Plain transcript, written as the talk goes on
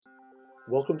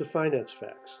Welcome to Finance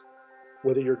Facts.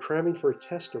 Whether you're cramming for a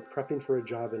test or prepping for a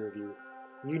job interview,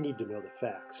 you need to know the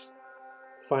facts.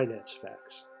 Finance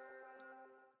Facts.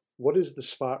 What is the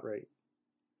spot rate?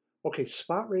 Okay,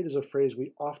 spot rate is a phrase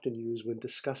we often use when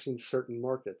discussing certain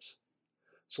markets.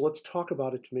 So let's talk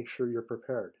about it to make sure you're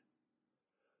prepared.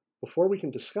 Before we can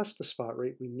discuss the spot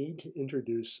rate, we need to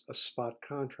introduce a spot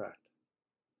contract.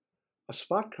 A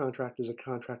spot contract is a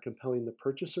contract compelling the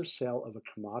purchase or sale of a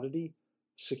commodity,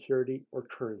 security, or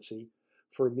currency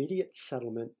for immediate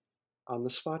settlement on the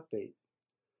spot date.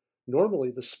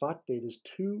 Normally, the spot date is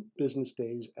 2 business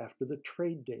days after the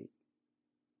trade date.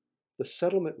 The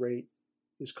settlement rate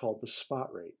is called the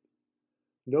spot rate.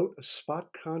 Note, a spot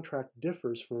contract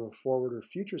differs from a forward or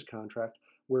futures contract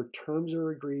where terms are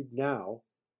agreed now,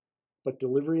 but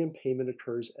delivery and payment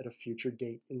occurs at a future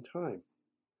date in time.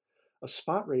 A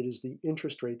spot rate is the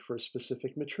interest rate for a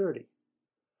specific maturity.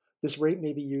 This rate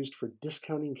may be used for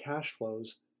discounting cash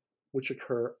flows which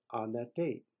occur on that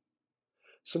date.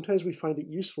 Sometimes we find it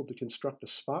useful to construct a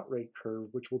spot rate curve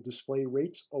which will display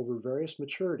rates over various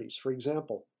maturities. For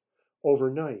example,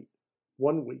 overnight,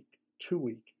 1 week, 2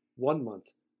 week, 1 month,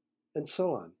 and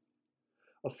so on.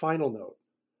 A final note,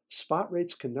 spot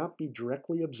rates cannot be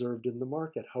directly observed in the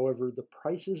market. However, the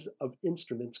prices of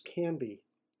instruments can be.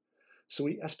 So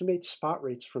we estimate spot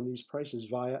rates from these prices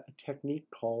via a technique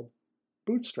called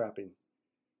bootstrapping.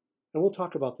 And we'll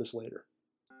talk about this later.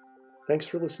 Thanks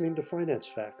for listening to Finance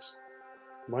Facts.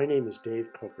 My name is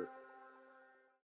Dave Coker.